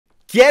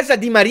Chiesa,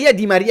 Di Maria,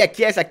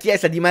 Chiesa,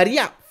 Chiesa, Di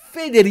Maria,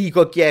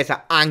 Federico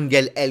Chiesa,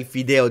 Angel El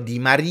Fideo Di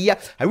Maria.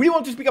 I really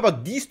want to speak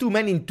about these two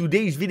men in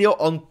today's video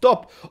on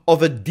top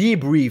of a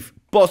debrief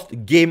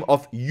post-game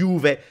of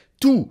Juve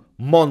 2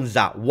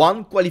 Monza,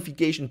 1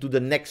 qualification to the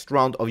next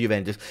round of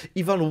Juventus.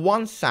 If on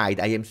one side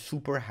I am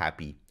super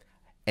happy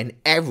and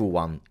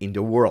everyone in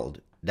the world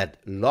that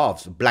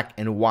loves black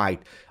and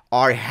white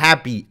are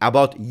happy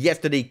about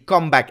yesterday's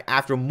comeback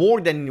after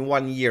more than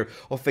 1 year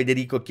of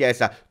Federico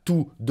Chiesa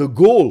to the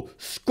goal,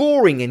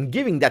 scoring and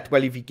giving that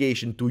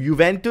qualification to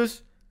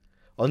Juventus.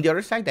 On the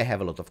other side, I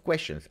have a lot of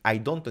questions. I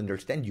don't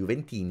understand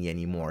Juventini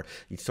anymore.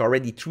 It's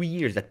already 3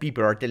 years that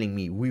people are telling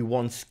me we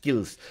want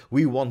skills,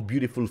 we want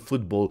beautiful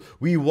football,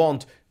 we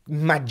want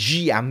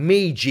magia,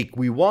 magic,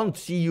 we want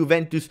to see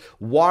Juventus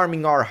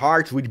warming our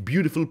hearts with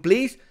beautiful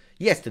plays.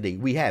 Yesterday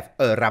we have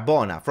a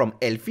Rabona from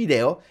El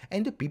Fideo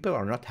and the people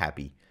are not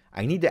happy.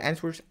 I need the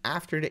answers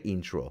after the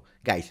intro.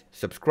 Guys,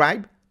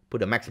 subscribe,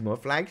 put a maximum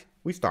of likes,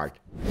 we start.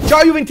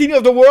 Ciao Juventini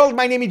of the world,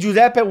 my name is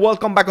Giuseppe,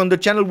 welcome back on the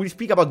channel. We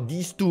speak about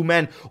these two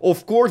men,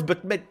 of course,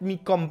 but let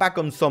me come back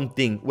on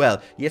something.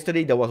 Well,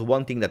 yesterday there was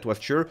one thing that was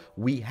sure,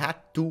 we had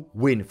to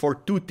win for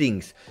two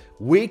things.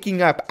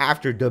 Waking up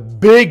after the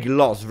big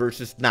loss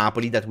versus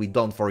Napoli that we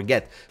don't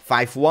forget,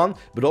 5-1,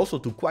 but also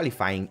to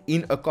qualifying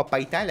in a Coppa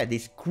Italia that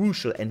is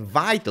crucial and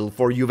vital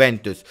for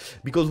Juventus,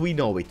 because we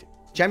know it.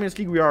 Champions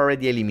League we are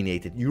already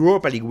eliminated.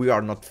 Europa League we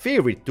are not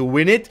favorite to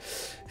win it.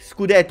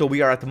 Scudetto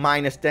we are at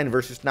 -10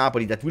 versus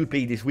Napoli that will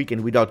play this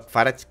weekend without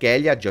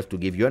Kvaratskhelia, just to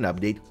give you an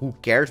update. Who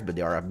cares, but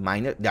they are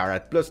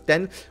at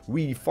 +10.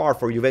 Really far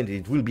for Juventus,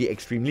 it will be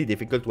extremely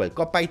difficult. Well,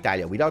 Coppa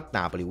Italia without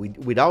Napoli,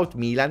 without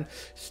Milan,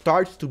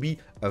 starts to be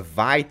a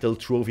vital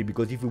trophy,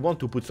 because if we want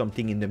to put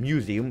something in the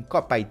museum,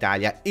 Coppa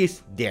Italia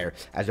is there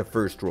as a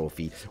first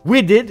trophy.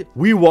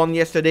 We won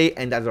yesterday,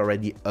 and that's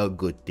already a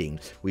good thing.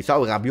 We saw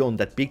Rabiot on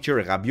that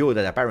picture, Rabiot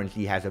that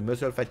apparently has a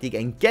muscle fatigue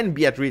and can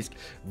be at risk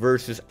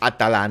versus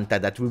Atalanta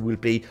that we will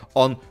play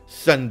on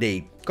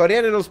Sunday.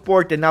 Corriere dello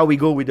Sport, and now we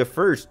go with the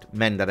first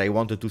man that I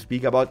wanted to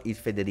speak about is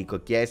Federico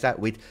Chiesa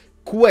with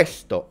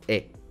Questo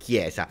è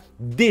Chiesa.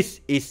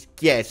 This is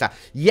Chiesa.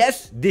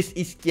 Yes, this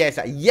is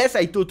Chiesa. Yes,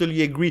 I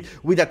totally agree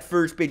with that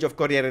first page of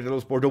Corriere dello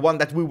Sport, the one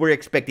that we were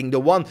expecting, the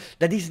one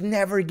that is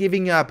never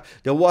giving up.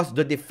 There was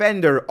the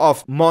defender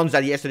of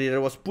Monza yesterday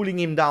that was pulling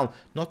him down,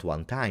 not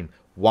one time,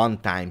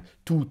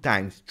 2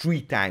 times,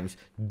 3 times.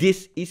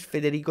 This is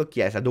Federico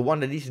Chiesa, the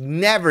one that is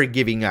never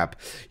giving up.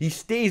 He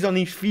stays on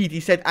his feet. He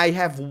said, I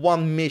have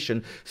one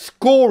mission,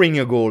 scoring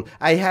a goal.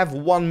 I have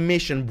one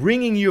mission,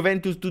 bringing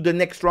Juventus to the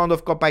next round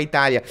of Coppa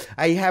Italia.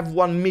 I have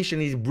one mission,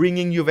 is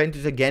bringing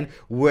Juventus again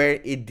where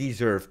it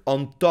deserves,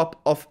 on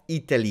top of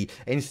Italy,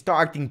 and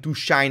starting to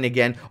shine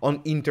again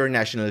on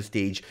international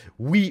stage.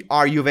 We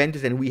are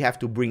Juventus and we have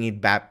to bring it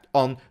back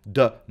on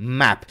the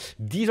map.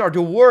 These are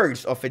the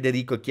words of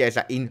Federico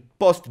Chiesa in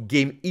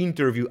post-game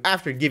interview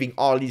after giving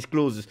all these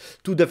closes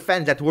to the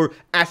fans that were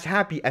as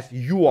happy as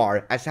you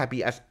are, as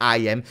happy as I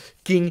am.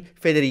 King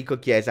Federico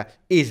Chiesa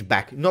is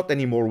back, not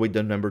anymore with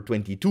the number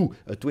 22,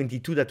 a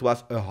 22 that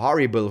was a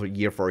horrible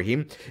year for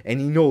him, and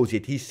he knows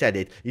it, he said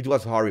it, it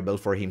was horrible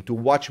for him to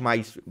watch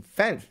my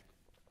fans,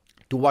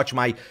 to watch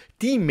my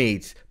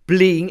teammates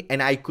playing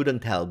and I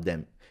couldn't help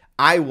them.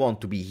 I want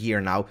to be here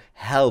now,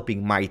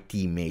 helping my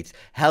teammates,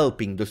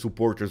 helping the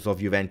supporters of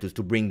Juventus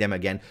to bring them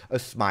again a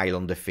smile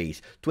on the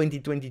face.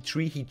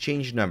 2023, he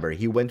changed number.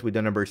 He went with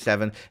the number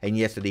 7, and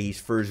yesterday his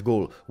first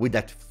goal with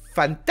that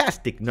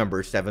fantastic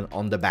number 7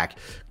 on the back.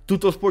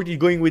 Tuttosport is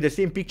going with the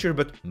same picture,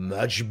 but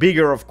much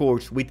bigger, of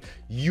course, with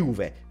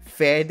Juve.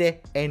 Fede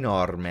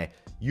enorme.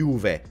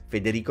 Juve,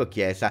 Federico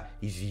Chiesa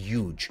is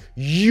huge,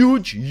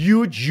 huge,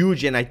 huge,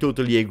 huge, and I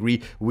totally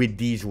agree with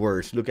these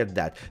words. Look at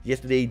that.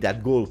 Yesterday,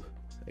 that goal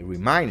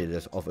reminded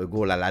us of a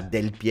goal alla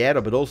Del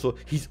Piero, but also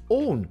his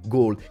own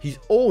goal, his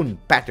own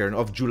pattern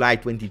of July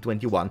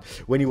 2021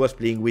 when he was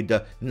playing with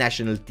the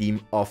national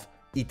team of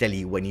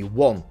Italy when he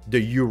won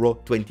the Euro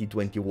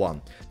 2021.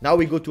 Now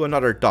we go to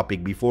another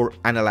topic before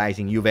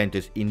analyzing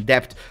Juventus in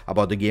depth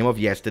about the game of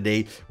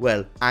yesterday.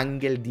 Well,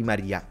 Angel Di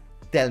Maria.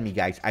 Tell me,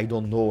 guys, I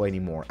don't know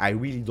anymore. I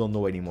really don't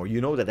know anymore. You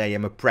know that I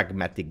am a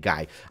pragmatic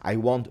guy. I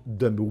want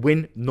the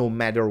win no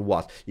matter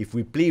what. If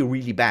we play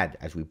really bad,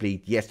 as we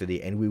played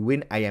yesterday, and we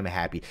win, I am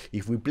happy.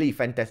 If we play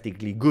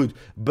fantastically good,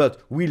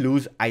 but we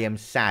lose, I am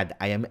sad.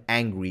 I am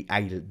angry.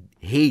 I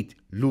hate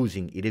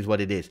losing. It is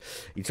what it is.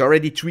 It's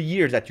already 3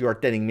 years that you are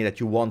telling me that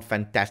you want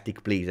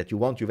fantastic plays, that you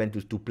want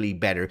Juventus to play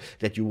better,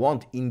 that you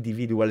want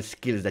individual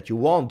skills, that you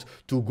want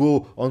to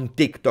go on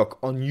TikTok,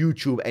 on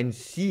YouTube, and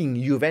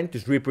seeing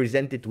Juventus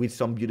represented with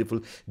some beautiful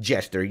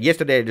gesture.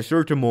 Yesterday, at a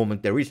certain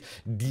moment, there is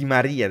Di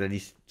Maria that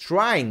is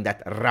trying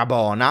that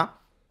Rabona,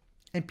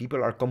 and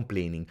people are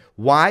complaining.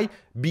 Why?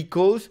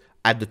 Because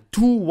at the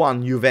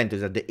 2-1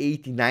 Juventus at the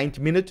 89th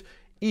minute,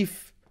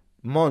 if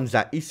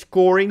Monza is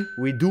scoring,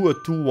 we do a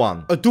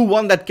 2-1. A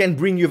 2-1 that can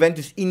bring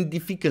Juventus in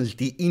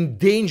difficulty, in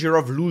danger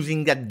of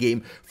losing that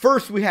game.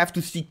 First, we have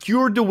to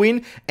secure the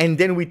win, and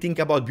then we think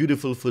about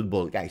beautiful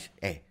football. Guys,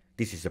 hey,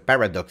 this is a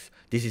paradox.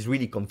 This is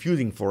really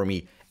confusing for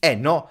me.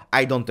 And no,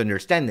 I don't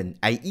understand it.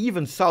 I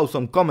even saw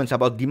some comments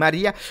about Di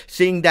Maria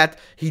saying that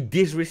he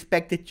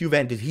disrespected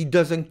Juventus. He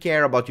doesn't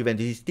care about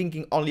Juventus. He's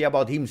thinking only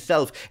about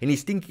himself and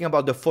he's thinking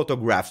about the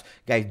photographs.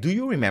 Guys, do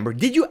you remember?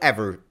 Did you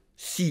ever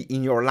see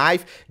in your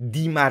life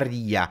Di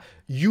Maria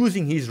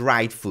using his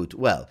right foot?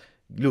 Well,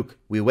 look,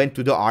 we went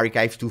to the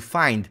archives to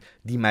find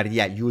Di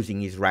Maria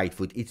using his right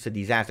foot. It's a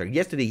disaster.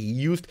 Yesterday he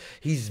used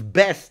his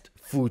best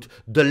foot,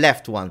 the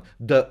left one.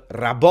 The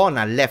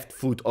Rabona left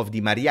foot of Di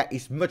Maria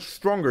is much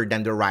stronger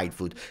than the right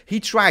foot.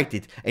 He tried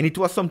it and it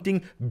was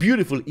something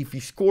beautiful. If he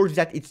scores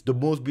that, it's the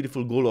most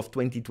beautiful goal of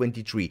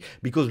 2023,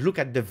 because look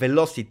at the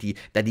velocity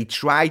that he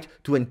tried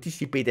to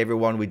anticipate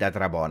everyone with that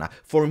Rabona.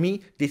 For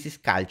me, this is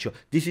calcio,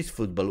 this is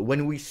football.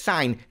 When we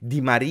sign Di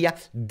Maria,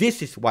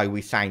 this is why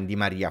we signed Di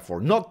Maria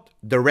for, not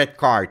the red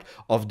card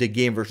of the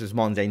game versus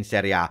Monza in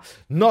Serie A,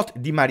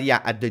 not Di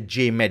Maria at the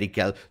J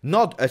Medical,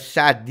 not a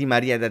sad Di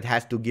Maria that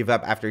has to give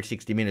up after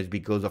 60 minutes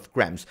because of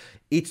cramps.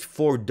 It's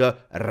for the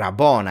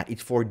Rabona,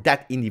 it's for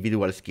that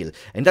individual skill.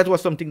 And that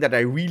was something that I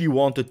really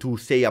wanted to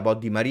say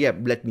about Di Maria.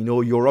 Let me know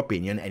your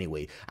opinion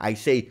anyway. I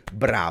say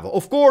bravo.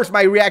 Of course,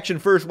 my reaction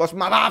first was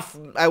malaf.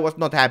 I was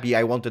not happy,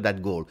 I wanted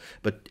that goal.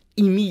 But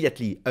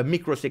immediately, a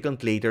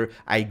microsecond later,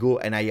 I go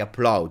and I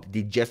applaud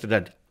the gesture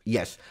that,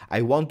 yes,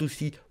 I want to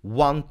see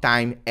one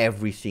time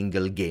every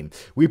single game.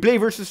 We play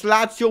versus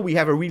Lazio. We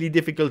have a really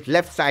difficult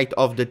left side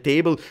of the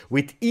table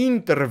with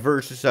Inter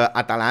versus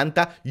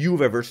Atalanta,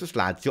 Juve versus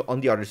Lazio. On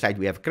the other side,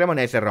 we have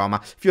Cremonese, Roma,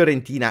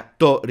 Fiorentina,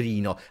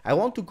 Torino. I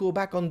want to go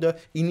back on the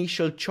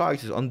initial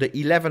choices, on the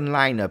 11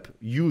 lineup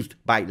used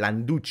by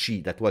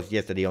Landucci that was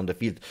yesterday on the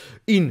field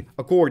in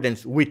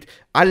accordance with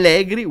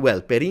Allegri.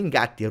 Well, Perin,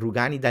 Gatti,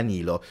 Rugani,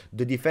 Danilo.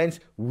 The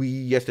defense, we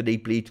yesterday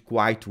played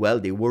quite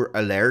well. They were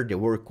alert. They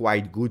were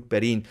quite good.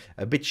 Perin,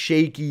 a bit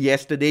shaky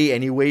yesterday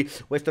anyway.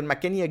 Weston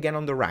McKennie again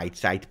on the right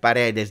side.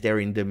 Paredes there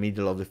in the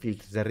middle of the field.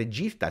 The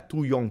Regista,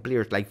 two young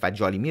players like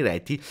Fagioli,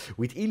 Miretti,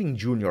 with Ealing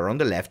Jr. on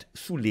the left,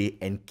 Sule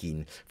and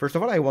Keane. First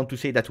of all, I want to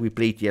say that we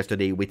played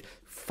yesterday with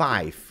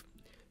five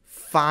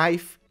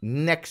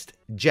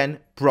next-gen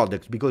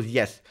products, because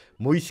yes,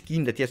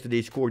 Moiskin that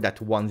yesterday scored that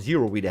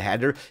 1-0 with a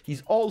header,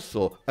 he's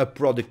also a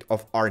product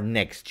of our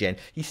next-gen.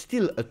 He's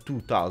still a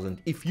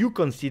 2000. If you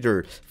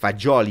consider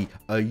Fagioli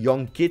a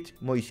young kid,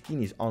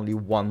 Moiskin is only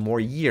one more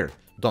year.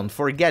 Don't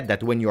forget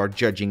that when you are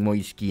judging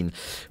Moiskin.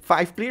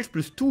 5 players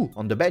plus 2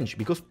 on the bench,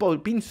 because Paul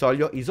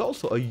Pinsoglio is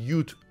also a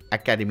youth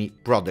academy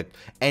product.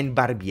 And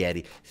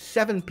Barbieri,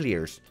 7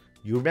 players.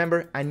 You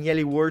remember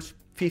Agnelli Wars?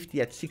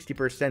 50 at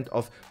 60%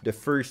 of the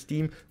first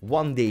team,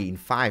 one day in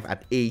 5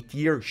 at 8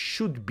 years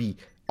should be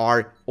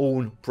our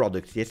own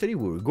products. Yesterday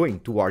we were going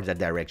towards that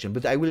direction,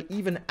 but I will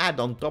even add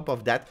on top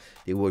of that,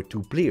 there were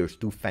 2 players,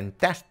 2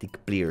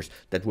 fantastic players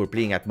that were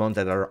playing at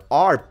Monza that are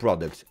our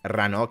products,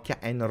 Ranocchia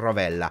and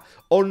Rovella,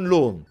 on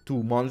loan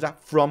to Monza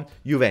from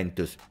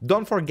Juventus.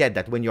 Don't forget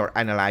that when you're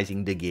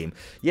analyzing the game.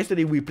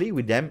 Yesterday we played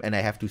with them, and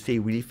I have to say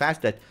really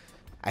fast that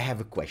I have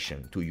a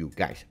question to you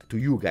guys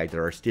that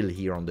are still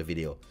here on the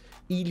video.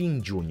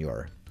 Ealing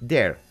Jr.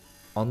 there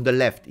on the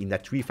left in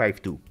that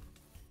 3-5-2.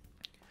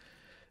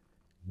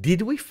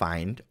 Did we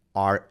find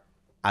our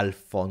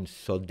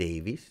Alphonso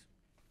Davies?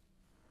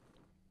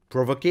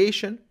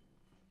 Provocation?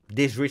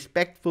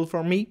 Disrespectful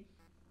for me?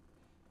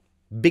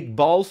 Big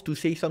balls to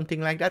say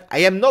something like that? I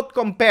am not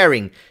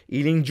comparing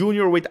Ealing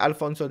Jr. with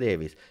Alphonso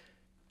Davies.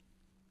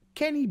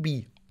 Can he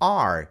be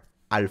our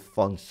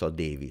Alphonso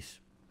Davies?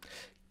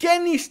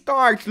 Can he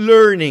start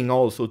learning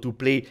also to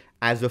play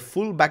as a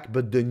fullback,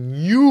 but the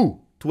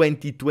new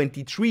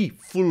 2023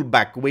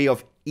 fullback way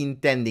of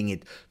intending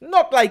it?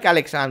 Not like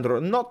Alexandro,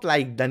 not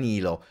like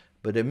Danilo,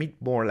 but a bit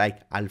more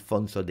like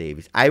Alphonso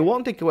Davies. I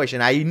want a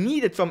question. I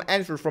needed some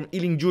answers from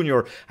Ealing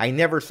Jr. I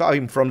never saw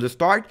him from the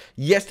start.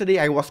 Yesterday,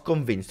 I was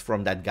convinced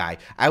from that guy.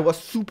 I was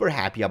super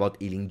happy about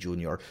Ealing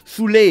Jr.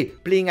 Sule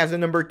playing as a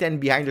number 10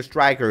 behind the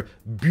striker.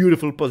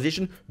 Beautiful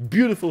position,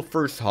 beautiful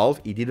first half.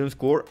 He didn't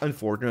score,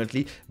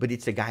 unfortunately, but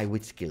it's a guy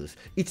with skills.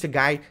 It's a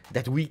guy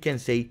that we can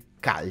say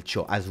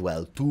calcio as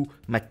well to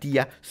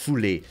Mattia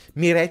Sule.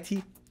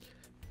 Miretti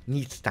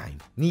needs time,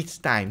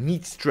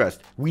 needs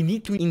trust. We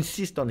need to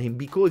insist on him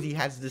because he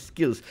has the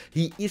skills.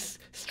 He is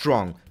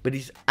strong, but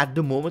he's at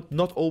the moment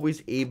not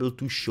always able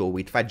to show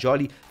it.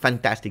 Fagioli,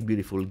 fantastic,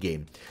 beautiful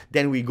game.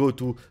 Then we go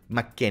to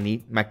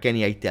McKennie.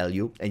 McKennie, I tell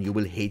you, and you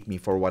will hate me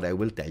for what I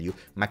will tell you,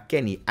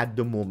 McKennie at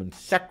the moment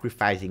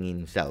sacrificing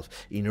himself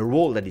in a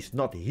role that is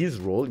not his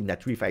role, in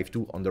that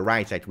 3-5-2 on the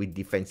right side with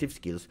defensive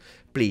skills,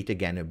 played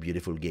again a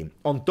beautiful game.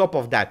 On top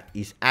of that,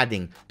 he's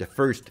adding the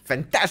first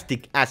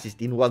fantastic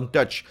assist in one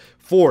touch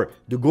for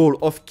the goal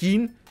of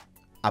Keane.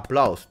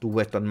 Applause to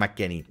Weston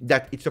McKennie.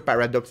 That it's a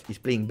paradox. He's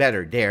playing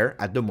better there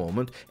at the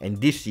moment and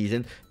this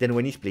season than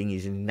when he's playing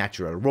his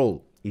natural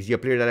role. Is he a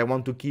player that I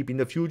want to keep in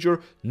the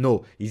future?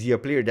 No. Is he a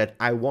player that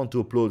I want to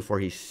applaud for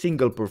his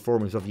single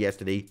performance of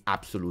yesterday?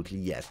 Absolutely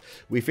yes.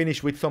 We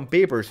finish with some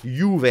papers.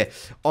 Juve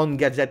on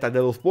Gazzetta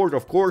dello Sport,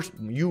 of course.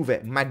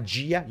 Juve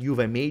Magia,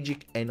 Juve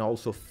Magic, and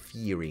also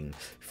Fearing.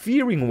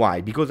 Fearing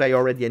why? Because I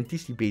already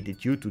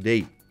anticipated you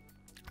today.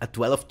 At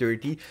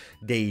 12:30,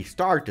 they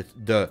started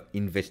the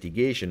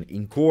investigation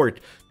in court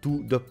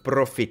to the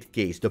profit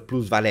case, the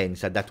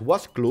plusvalenza, that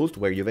was closed,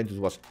 where Juventus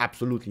was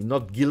absolutely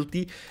not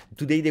guilty.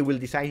 Today they will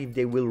decide if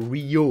they will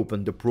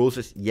reopen the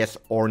process, yes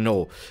or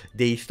no.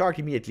 They start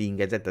immediately in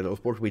Gazzetta dello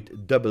Sport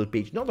with double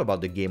page, not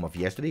about the game of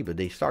yesterday, but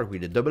they start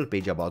with a double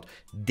page about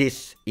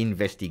this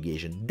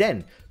investigation.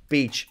 Then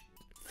page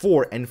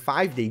 4 and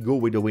 5, they go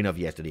with the win of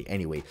yesterday.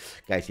 Anyway,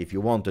 guys, if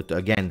you wanted,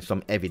 again,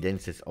 some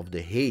evidences of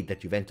the hate that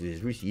Juventus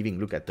is receiving,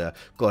 look at the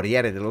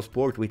Corriere dello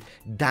Sport with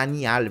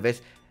Dani Alves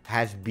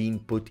has been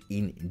put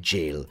in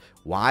jail.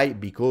 Why?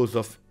 Because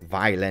of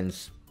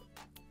violence.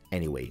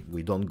 Anyway,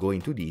 we don't go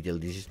into detail,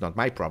 this is not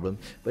my problem.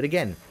 But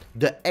again,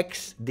 the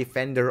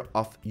ex-defender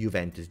of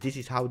Juventus, this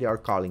is how they are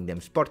calling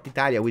them. Sport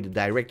Italia with the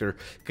director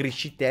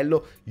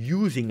Criscitello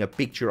using a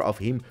picture of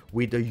him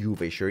with a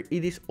Juve shirt.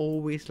 It is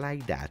always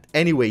like that.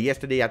 Anyway,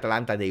 yesterday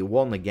Atalanta, they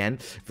won again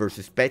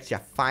versus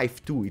Spezia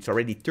 5-2. It's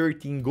already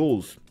 13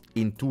 goals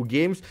in 2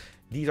 games.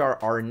 These are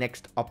our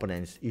next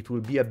opponents. It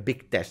will be a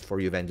big test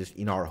for Juventus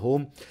in our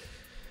home.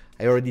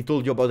 I already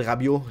told you about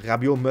Rabiot.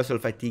 Rabiot muscle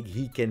fatigue,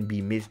 he can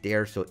be missed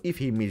there. So if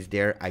he missed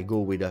there, I go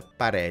with a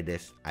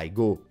Paredes, I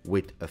go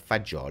with a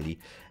Fagioli,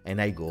 and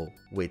I go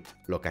with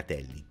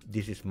Locatelli.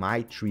 This is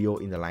my trio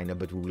in the lineup,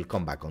 but we will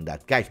come back on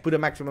that. Guys, put a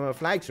maximum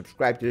of likes,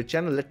 subscribe to the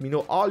channel, let me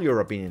know all your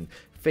opinion.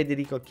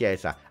 Federico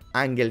Chiesa,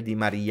 Angel Di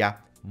Maria,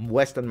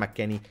 Weston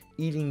McKennie,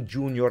 Ealing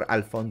Jr.,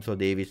 Alfonso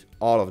Davis,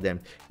 all of them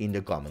in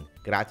the comment.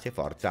 Grazie,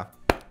 forza,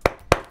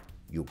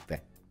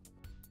 Juve.